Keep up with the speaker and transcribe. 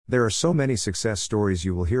There are so many success stories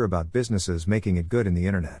you will hear about businesses making it good in the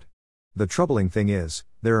internet. The troubling thing is,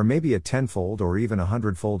 there are maybe a tenfold or even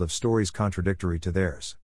 100-fold of stories contradictory to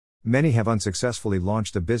theirs. Many have unsuccessfully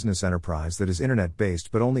launched a business enterprise that is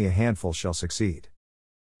internet-based, but only a handful shall succeed.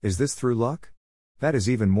 Is this through luck? That is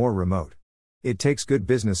even more remote. It takes good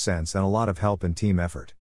business sense and a lot of help and team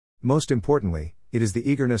effort. Most importantly, it is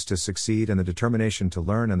the eagerness to succeed and the determination to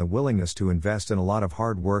learn and the willingness to invest in a lot of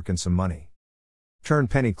hard work and some money. Turn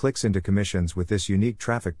penny clicks into commissions with this unique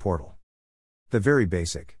traffic portal. The very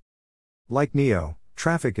basic. Like Neo,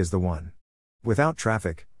 traffic is the one. Without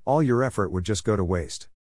traffic, all your effort would just go to waste.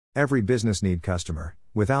 Every business need customer,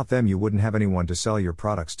 without them you wouldn't have anyone to sell your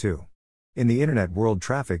products to. In the internet world,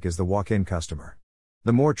 traffic is the walk-in customer.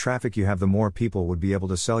 The more traffic you have, the more people would be able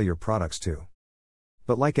to sell your products to.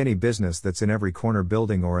 But like any business that's in every corner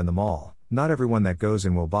building or in the mall, not everyone that goes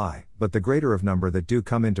in will buy, but the greater of number that do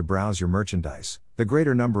come in to browse your merchandise, the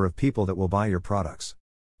greater number of people that will buy your products.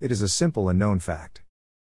 It is a simple and known fact.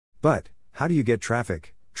 But, how do you get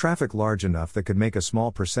traffic? Traffic large enough that could make a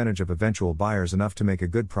small percentage of eventual buyers enough to make a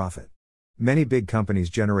good profit. Many big companies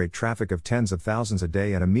generate traffic of tens of thousands a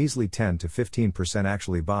day and a measly 10 to 15%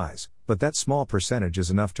 actually buys, but that small percentage is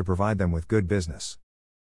enough to provide them with good business.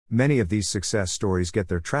 Many of these success stories get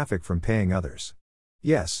their traffic from paying others.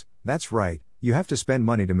 Yes, that's right, you have to spend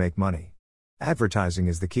money to make money. Advertising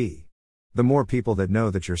is the key. The more people that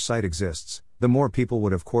know that your site exists, the more people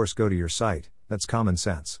would of course go to your site. That's common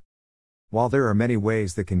sense. While there are many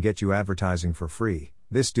ways that can get you advertising for free,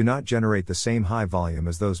 this do not generate the same high volume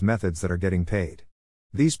as those methods that are getting paid.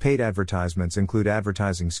 These paid advertisements include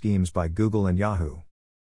advertising schemes by Google and Yahoo.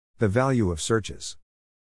 The value of searches.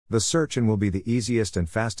 The search engine will be the easiest and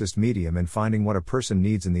fastest medium in finding what a person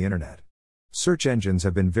needs in the internet. Search engines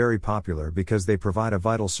have been very popular because they provide a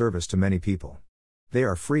vital service to many people. They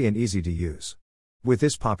are free and easy to use. With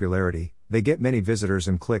this popularity, they get many visitors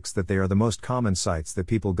and clicks that they are the most common sites that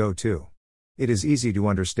people go to. It is easy to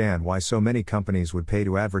understand why so many companies would pay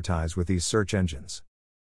to advertise with these search engines.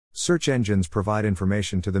 Search engines provide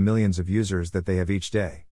information to the millions of users that they have each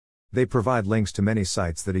day. They provide links to many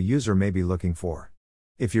sites that a user may be looking for.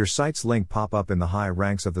 If your site's link pop up in the high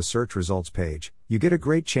ranks of the search results page, you get a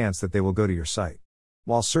great chance that they will go to your site.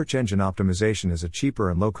 While search engine optimization is a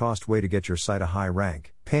cheaper and low-cost way to get your site a high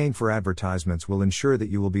rank, paying for advertisements will ensure that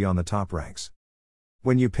you will be on the top ranks.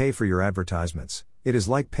 When you pay for your advertisements, it is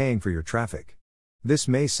like paying for your traffic. This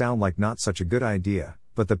may sound like not such a good idea,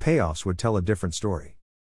 but the payoffs would tell a different story.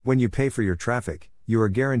 When you pay for your traffic, you are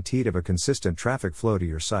guaranteed of a consistent traffic flow to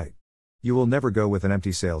your site. You will never go with an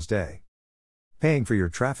empty sales day. Paying for your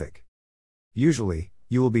traffic. Usually,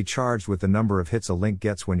 you will be charged with the number of hits a link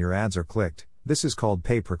gets when your ads are clicked. This is called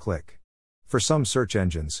pay per click. For some search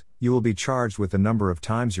engines, you will be charged with the number of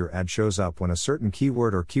times your ad shows up when a certain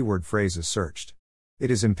keyword or keyword phrase is searched. It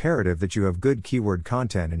is imperative that you have good keyword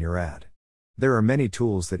content in your ad. There are many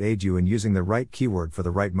tools that aid you in using the right keyword for the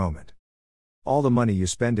right moment. All the money you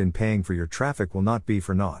spend in paying for your traffic will not be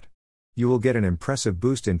for naught. You will get an impressive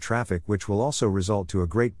boost in traffic, which will also result to a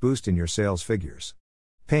great boost in your sales figures.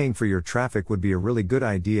 Paying for your traffic would be a really good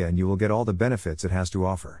idea and you will get all the benefits it has to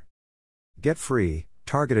offer. Get free,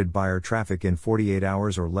 targeted buyer traffic in 48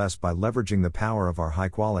 hours or less by leveraging the power of our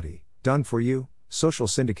high-quality, done-for-you, social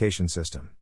syndication system.